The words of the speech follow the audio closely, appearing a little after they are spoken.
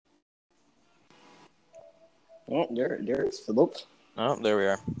Oh, there's Philip. Oh, there we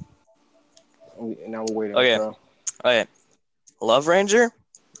are. Now we're waiting Okay. for Okay. Love Ranger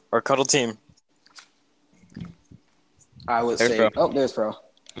or Cuddle Team? I would There's say. Pro. Oh, there's Pro.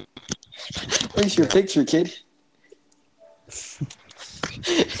 Where's your picture, kid?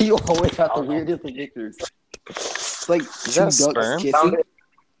 You always got the weirdest of pictures. It's like Is two that ducks sperm? kissing.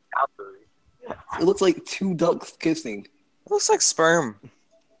 It looks like two ducks kissing. It looks like sperm.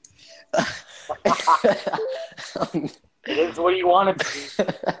 It is what you want it to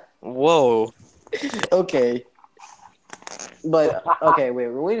be. Whoa. Okay. But, okay, wait,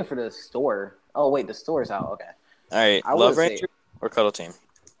 we're waiting for the store. Oh, wait, the store's out. Okay. All right. I Love would Ranger or Cuddle Team?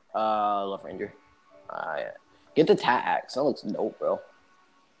 Love Ranger. Yeah. Get the Tat Axe. That looks dope, bro.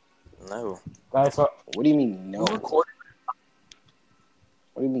 No. Guys, so What do you mean, no? we're recording.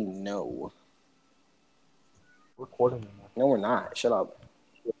 What do you mean, no? Recording right now. No, we're not. Shut up.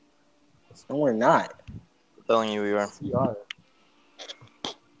 No, we're not. I'm telling you we are. We are.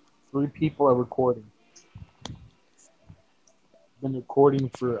 3 people are recording. Been recording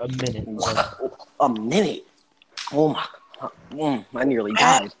for a minute. A minute? Oh, my. I nearly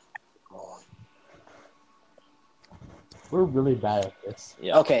died. We're really bad at this.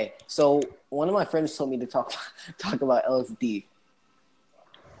 Yeah. Okay, so one of my friends told me to talk about LSD.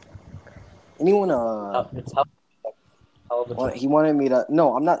 Anyone It's how he wanted me to.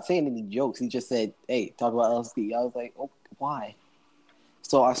 No, I'm not saying any jokes. He just said, "Hey, talk about LSD." I was like, "Oh, why?"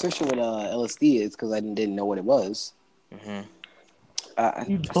 So I searched what LSD is because I didn't know what it was. Mm-hmm. I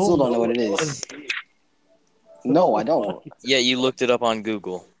still don't know what it is. No, I don't. Yeah, you looked it up on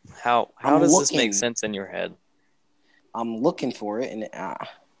Google. How I'm does this looking. make sense in your head? I'm looking for it, and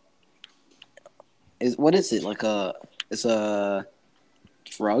what is it? It's a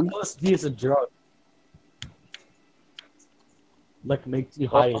drug. LSD is a drug. Like makes you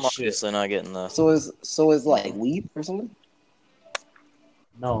high I'm as shit. obviously not getting the. So is like weed or something.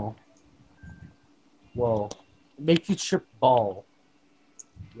 No. Well, it makes you trip ball.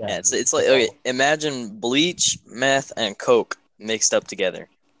 Yeah, it's like okay. Imagine bleach, meth, and coke mixed up together.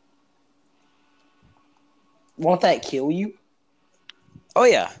 Won't that kill you? Oh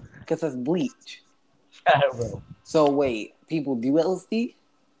yeah. Because that's bleach. Yeah, it will. So wait, people do LSD?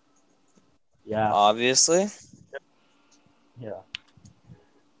 Yeah. Obviously. Yeah.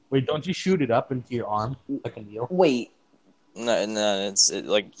 Wait, don't you shoot it up into your arm like a needle? Wait, No, it's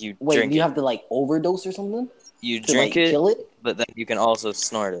like you do drink you it. have to like overdose or something You to drink like it, kill it? but then you can also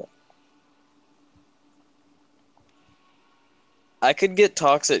snort it. I could get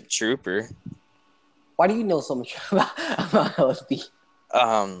Toxic Trooper. Why do you know so much about LSD?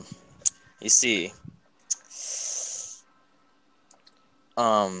 You see,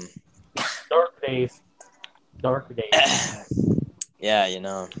 Dark days. Dark days. yeah, you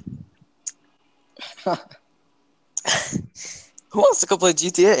know. Who wants to go play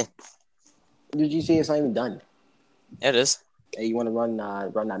GTA? Did you say it's not even done? Yeah, it is. Hey, you want to run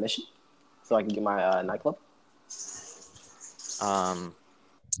that mission so I can get my nightclub?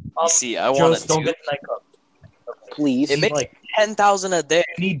 You see, I want Just don't get the nightclub. Please. It makes like 10,000 a day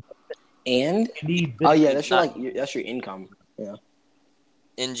need and need oh yeah, that's your income. Yeah.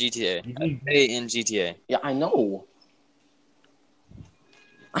 in GTA. You I need- pay in GTA. Yeah, I know.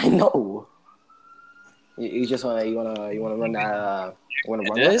 I know. You just wanna run that run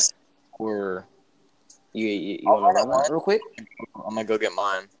This or You wanna run that real quick? I'm gonna go get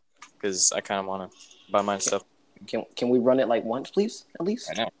mine because I kind of want to buy my stuff Can we run it like once, please? At least,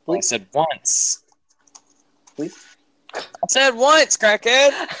 right now. I please, said once. please. I said once,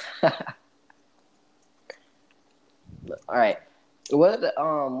 crackhead. All right.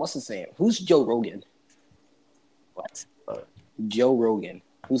 What's his name? Who's Joe Rogan? What? Joe Rogan.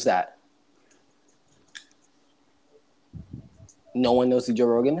 Who's that? No one knows who Joe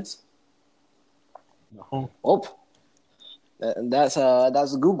Rogan is. No. Oh,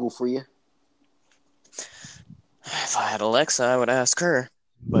 that's Google for you. If I had Alexa, I would ask her.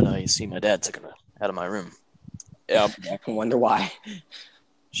 But you see, my dad took her out of my room. Yeah. I wonder why.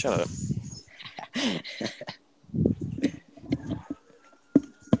 Shut up.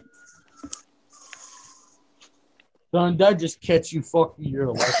 Son, did I just catch you fucking your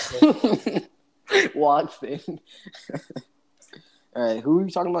Alexa? Walks in. All right, who are you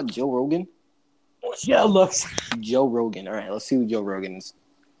talking about? Joe Rogan? Yeah, look. Joe Rogan. All right, let's see who Joe Rogan is.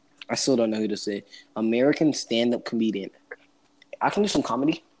 I still don't know who to say. American stand-up comedian. I can do some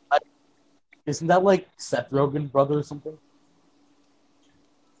comedy. Isn't that like Seth Rogen brother or something?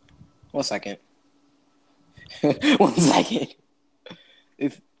 1 second. 1 second.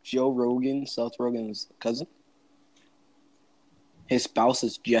 If Joe Rogan, Seth Rogen's cousin? His spouse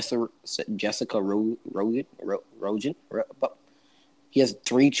is Jessica Rogan. He has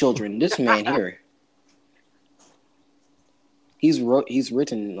 3 children. This man here, he's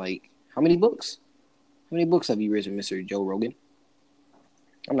written like how many books? How many books have you written, Mr. Joe Rogan?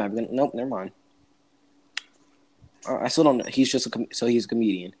 I'm not even gonna. Nope, never mind. I still don't know. He's just he's a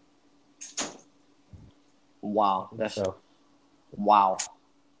comedian. Wow, wow.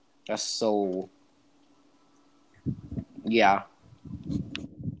 That's so. Yeah.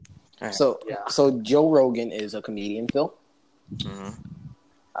 Right. So Joe Rogan is a comedian, Phil. Mm-hmm.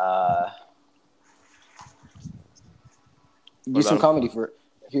 Do some comedy for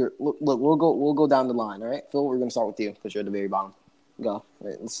here. Look, we'll go down the line. All right, Phil. We're gonna start with you because you're at the very bottom. Go.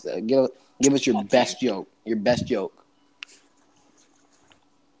 Let's, give us your best joke. Your best joke.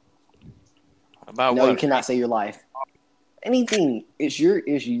 About no, what? You cannot say your life. Anything. It's your.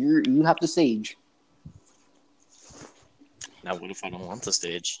 You have to stage. Now, what if I don't want the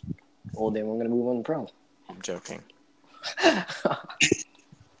stage? Well, then we're gonna move on to pro. I'm joking. All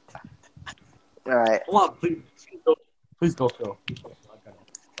right. Hold on, please go, Phil.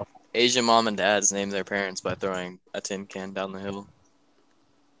 Asian mom and dads name their parents by throwing a tin can down the hill.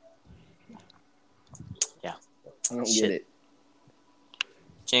 Yeah. I don't get it.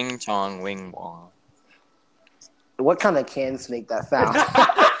 Ching chong wing wong. What kind of cans make that sound?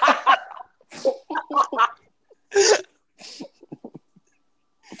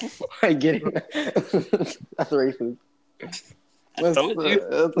 I get it. That's racist. I told you.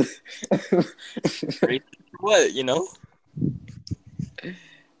 What, you know?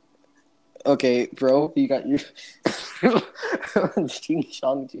 Okay, bro, you got your Ching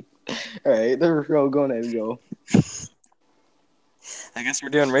Chong. All right, there we go. Go ahead and go. I guess we're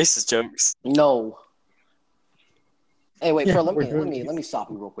doing racist jokes. No. Hey, wait, Yeah, bro. Let me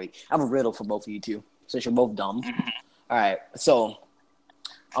stop you real quick. I have a riddle for both of you two, since you're both dumb. All right, so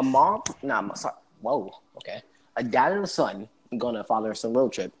a mom. Sorry. Whoa. Okay. A dad and a son going on a father and son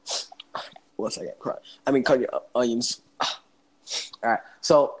road trip. One second. Cut your onions. All right.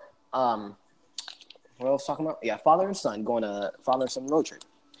 So, what I was talking about? Yeah, father and son going to father and son road trip.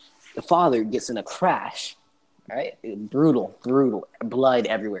 The father gets in a crash. All right, brutal, blood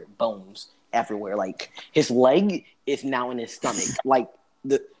everywhere, bones everywhere. Like his leg is now in his stomach. Like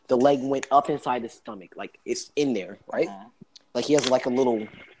the leg went up inside his stomach. Like it's in there, right? Like he has like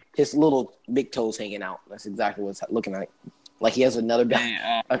his little big toes hanging out. That's exactly what it's looking like. Like he has another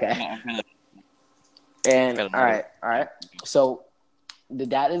back. Okay. And all right. So the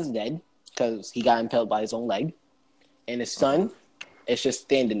dad is dead because he got impaled by his own leg, and his son is just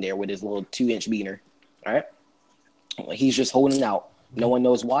standing there with his little 2-inch beaner. All right. He's just holding it out. No one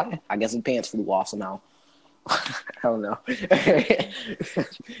knows why. I guess his pants flew off somehow. I don't know.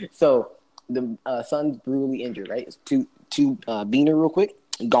 So the son's brutally injured, right? It's two beaner real quick.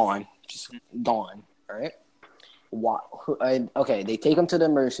 Gone. Just gone. All right. Okay, they take him to the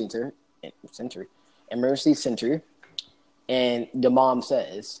emergency center, and the mom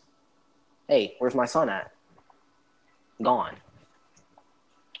says, "Hey, where's my son at? Gone.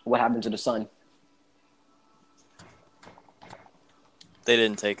 What happened to the son?" They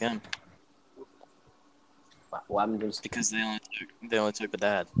didn't take him. What happened to his... Because they only took the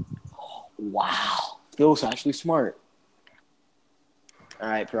dad. Wow. Phil's actually smart. All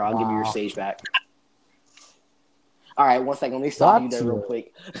right, bro, I'll give you your stage back. All right, one second. Let me stop you there real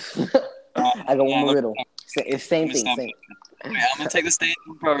quick. I got one more riddle. It's same thing. Wait, I'm going to take the stage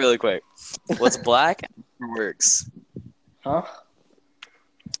pro really quick. What's black and never works? Huh?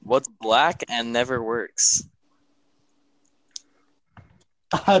 What's black and never works?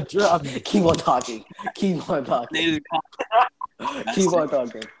 Keep on talking. Keep on talking.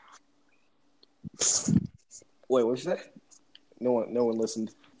 Wait, what's that? No one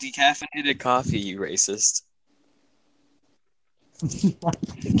listened. Decaffeinated coffee, you racist.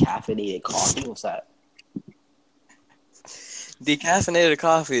 Decaffeinated coffee? What's that? Decaffeinated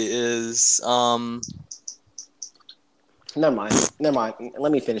coffee is Never mind.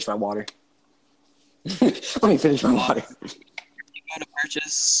 Let me finish my water. Let me finish my water. Go to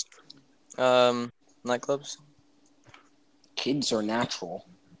purchase nightclubs. Kids are natural.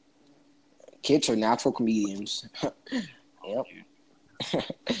 Kids are natural comedians. Yep.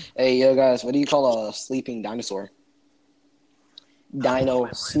 Hey, yo, guys, what do you call a sleeping dinosaur? Dino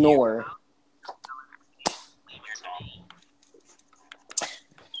snore.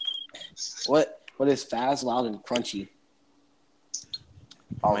 What is fast, loud, and crunchy?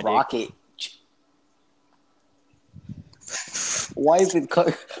 A rocket. Why is it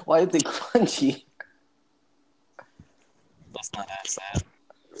crunchy? Let's not ask that.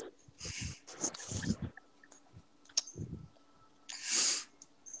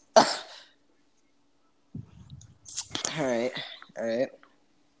 All right. All right.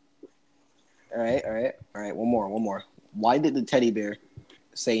 All right. All right. All right. One more. Why did the teddy bear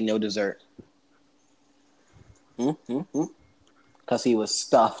say no dessert? Because he was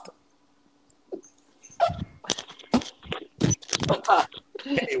stuffed.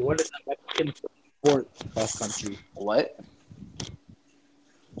 Hey, what is a Mexican sport cross country? What?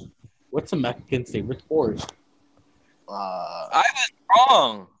 What's a Mexican favorite sport? I was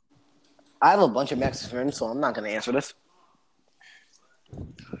wrong. I have a bunch of Mexican friends, so I'm not going to answer this.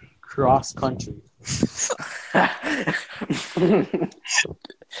 Cross country.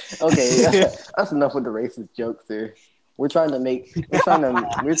 Okay, that's enough with the racist jokes there. We're trying to be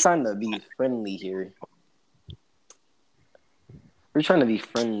friendly here. We're trying to be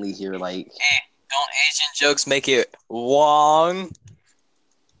friendly here, like. Hey, don't Asian jokes make it wrong?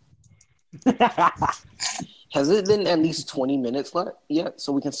 Has it been at least 20 minutes yet?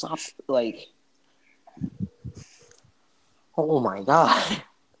 So we can stop, like. Oh my god.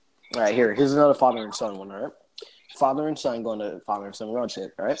 All right, here's another father and son one, all right? Father and son going to father and son road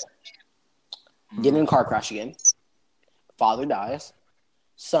trip, all right? Get in a car crash again. Father dies.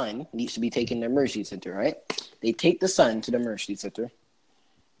 Son needs to be taken to the emergency center, right? They take the son to the emergency center,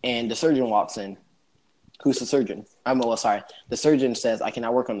 and the surgeon walks in. Who's the surgeon? The surgeon says, I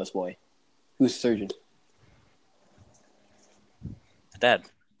cannot work on this boy. Who's the surgeon? Dad.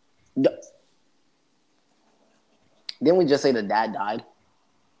 Didn't we just say the dad died?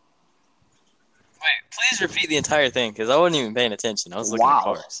 Wait, please repeat the entire thing, because I wasn't even paying attention. I was looking at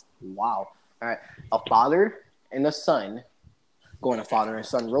cars. Wow. All right. A father and a son going on a father and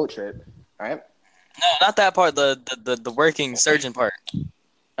son road trip, all right? No, not that part, the working surgeon part.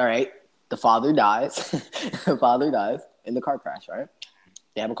 All right. The father dies. The father dies in the car crash, right?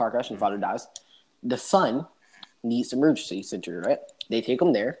 They have a car crash and the father dies. The son needs emergency center, right? They take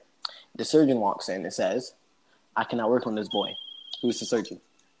him there. The surgeon walks in and says, I cannot work on this boy. Who's the surgeon?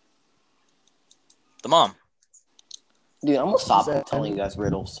 The mom. Dude, I'm going to stop telling you guys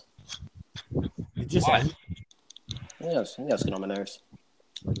riddles. You just Why? Yes, get on my nerves.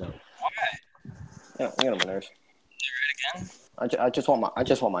 Why? Yeah, you get on my nerves. Again? I just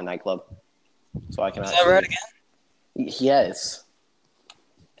want my nightclub. So I can Is that right again? Yes.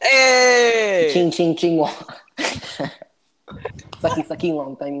 Hey! Ching ching ching wong. Sucky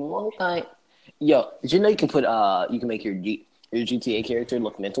long time. Yo, did you know you can make your GTA character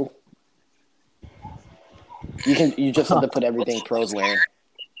look mental? You just have to put everything pros wearing.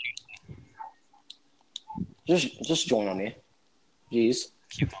 Just join on me. Jeez.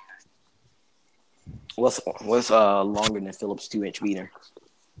 Cucumber. What's longer than Philip's 2-inch beater?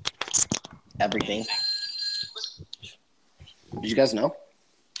 Everything. Did you guys know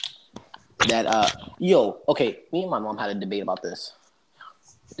that okay, me and my mom had a debate about this.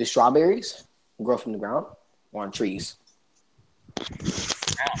 Do strawberries grow from the ground or on trees?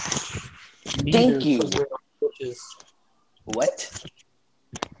 Thank you. What?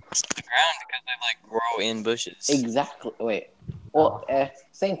 The ground, because they grow in bushes. Exactly. Wait. Well,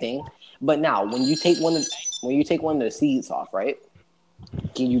 same thing. But now, when you take one of the seeds off, right?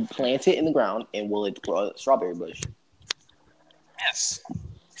 Can you plant it in the ground and will it grow a strawberry bush? Yes.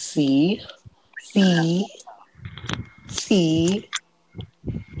 See. Why she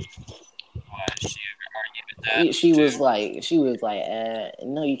argued with that? She was like,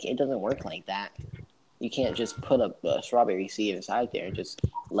 no, it doesn't work like that. You can't just put a strawberry seed inside there and just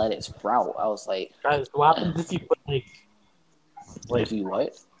let it sprout. I was like, guys, what happens if you put if you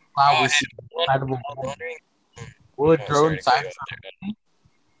what? flower seed inside of a bowl? Will it grow inside?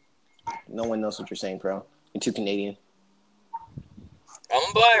 No one knows what you're saying, bro. You're too Canadian. I'm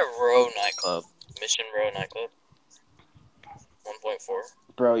gonna buy a Row nightclub. Mission Row nightclub. 1.4.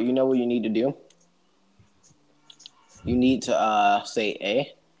 Bro, you know what you need to do? You need to say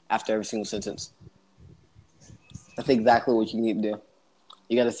A after every single sentence. That's exactly what you need to do.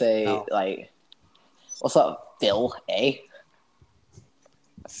 You gotta say what's up, Phil? A.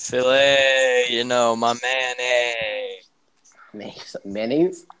 Filet, my man, Mayonnaise?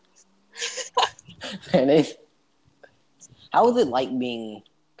 Mayonnaise? How is it like being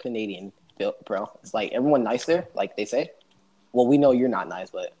Canadian, bro? It's like everyone nice there, like they say. Well, we know you're not nice,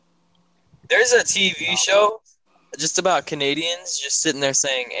 but there's a TV show just about Canadians just sitting there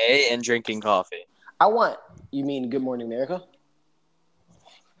saying A and drinking coffee. You mean Good Morning America?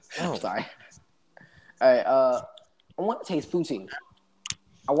 Oh. Sorry. All right. I want to taste poutine.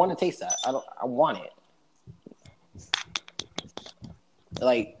 I want to taste that. I want it.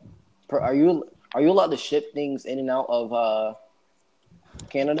 Like, are you allowed to ship things in and out of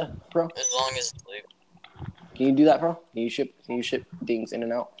Canada, bro? As long as it's legal. Can you do that, bro? Can you ship things in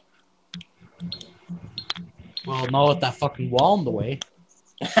and out? Well, no, with that fucking wall in the way.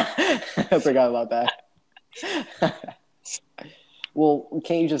 I forgot about that. Well,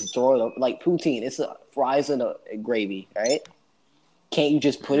 can't you just throw it up like poutine? It's fries and a gravy, right? Can't you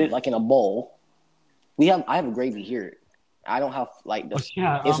just put it like in a bowl? I have a gravy here. I don't have like Oh, this.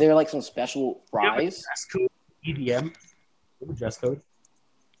 yeah, Is there like some special we have a fries? dress code. EDM. We have a dress code.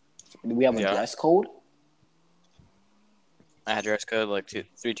 Do we have a Yeah. dress code? Address code like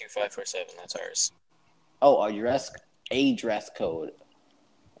 32547. That's ours. Oh, a dress code.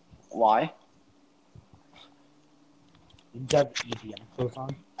 Why? You got EDM clothes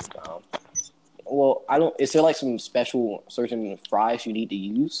on. Um, well, I don't. Is there like some special certain fries you need to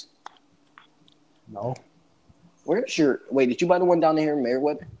use? No. Where's your? Wait, did you buy the one down here in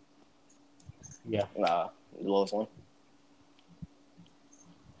Merriweather? Yeah. The lowest one.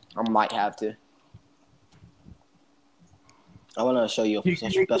 I might have to. I want to show you a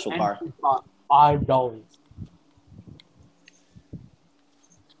special car. $5.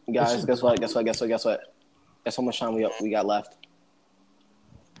 Guys, guess what? Guess how much time we got left?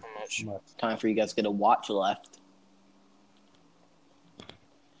 How much? Time for you guys to get a watch left.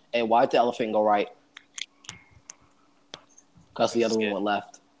 Hey, why'd the elephant go right? Because the other one went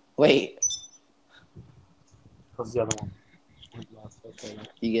left. Wait, Because the other one went left. Okay.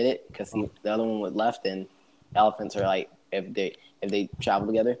 you get it? Because the other one went left, and elephants are like, if they travel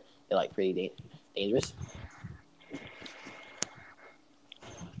together, they're like pretty dangerous.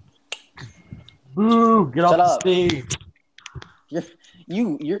 Boo! Get Shut off up. the stage.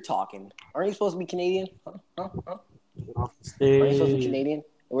 You're talking. Aren't you supposed to be Canadian? Huh? Get off the Aren't you supposed to be stage. Canadian?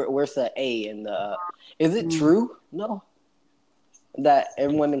 Where's the A in the? Is it true? No. That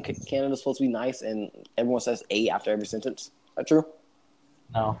everyone in Canada is supposed to be nice, and everyone says A after every sentence. Is that true?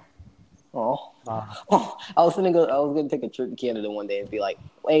 No. Oh. Nah. Oh, I was gonna take a trip to Canada one day and be like,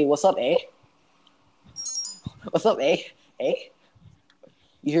 "Hey, what's up, A? What's up, A? A?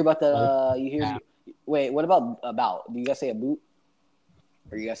 You hear about the? You hear? Wait, what about? Do you guys say a boot,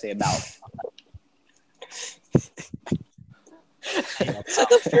 or you guys say about? So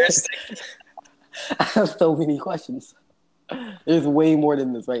the first thing. I have so many questions. There's way more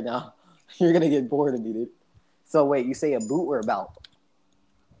than this right now. You're gonna get bored of me, dude. So wait, you say a boot or about?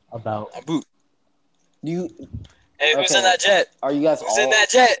 About. A boot. You Hey, who's Okay. in that jet? are you guys Who's all? in that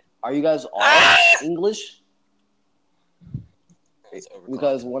jet? Are you guys all English? It's overclocked.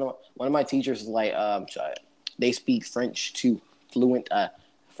 Because one of my teachers is like, they speak French too, fluent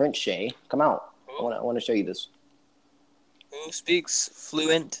French. Shay, come out. I want to show you this. Who speaks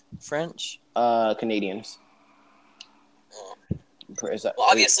fluent French? Canadians. Oh. Is that, Well,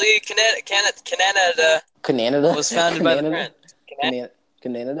 obviously, Canada Canada was founded by the French. Canada.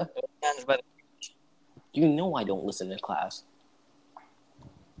 Was founded by the... You know I don't listen to class.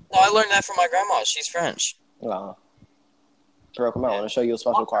 No, I learned that from my grandma. She's French. Bro, come out. I want to show you a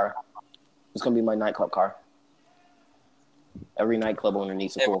special car. It's gonna be my nightclub car. Every nightclub owner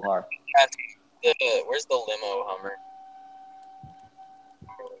needs a cool car. Where's the limo, Hummer?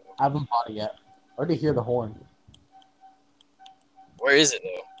 I haven't bought it yet. I already hear the horn. Where is it,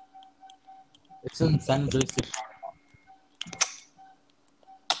 though? It's in San Jose.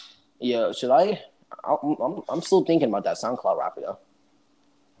 Yeah, should I? I'm still thinking about that SoundCloud rapper though.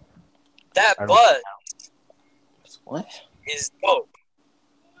 That I don't buzz What? is dope.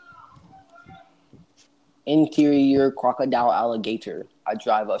 Interior crocodile alligator. I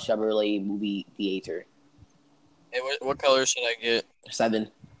drive a Chevrolet movie theater. Hey, what color should I get? 7.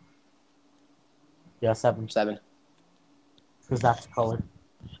 Yeah, 7. Because that's the color.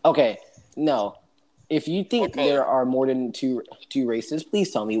 Okay, no. If you think What color? there are more than two races,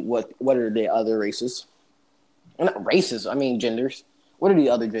 please tell me what are the other races? Well, not races. I mean genders. What are the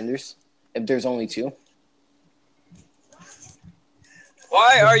other genders? If there's only 2,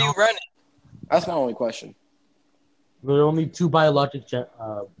 Why are you running? that's my only question. There are only 2 biologic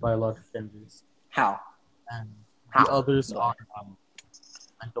genders, How? and How? the others Go are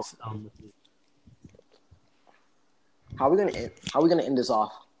mental. How are we gonna end this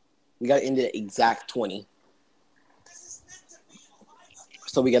off? We gotta end it at exact 20.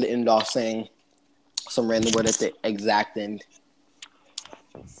 So we gotta end it off saying some random word at the exact end.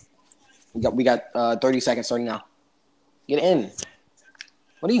 We got 30 seconds starting now. Get in.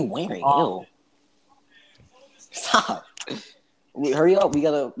 What are you wearing? Ew. Stop. Hurry up. We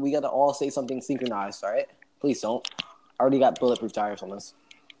gotta all say something synchronized, all right? Please don't. I already got bulletproof tires on this.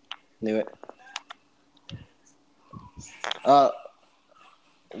 Knew it.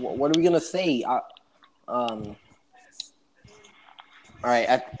 What are we gonna say? All right,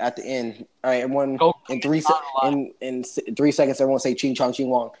 at the end. All right, everyone. Go In 3 seconds, everyone say "Ching Chong Ching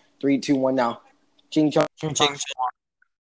Wong." 3, 2, 1, now. Ching chong. Ching Ching chong.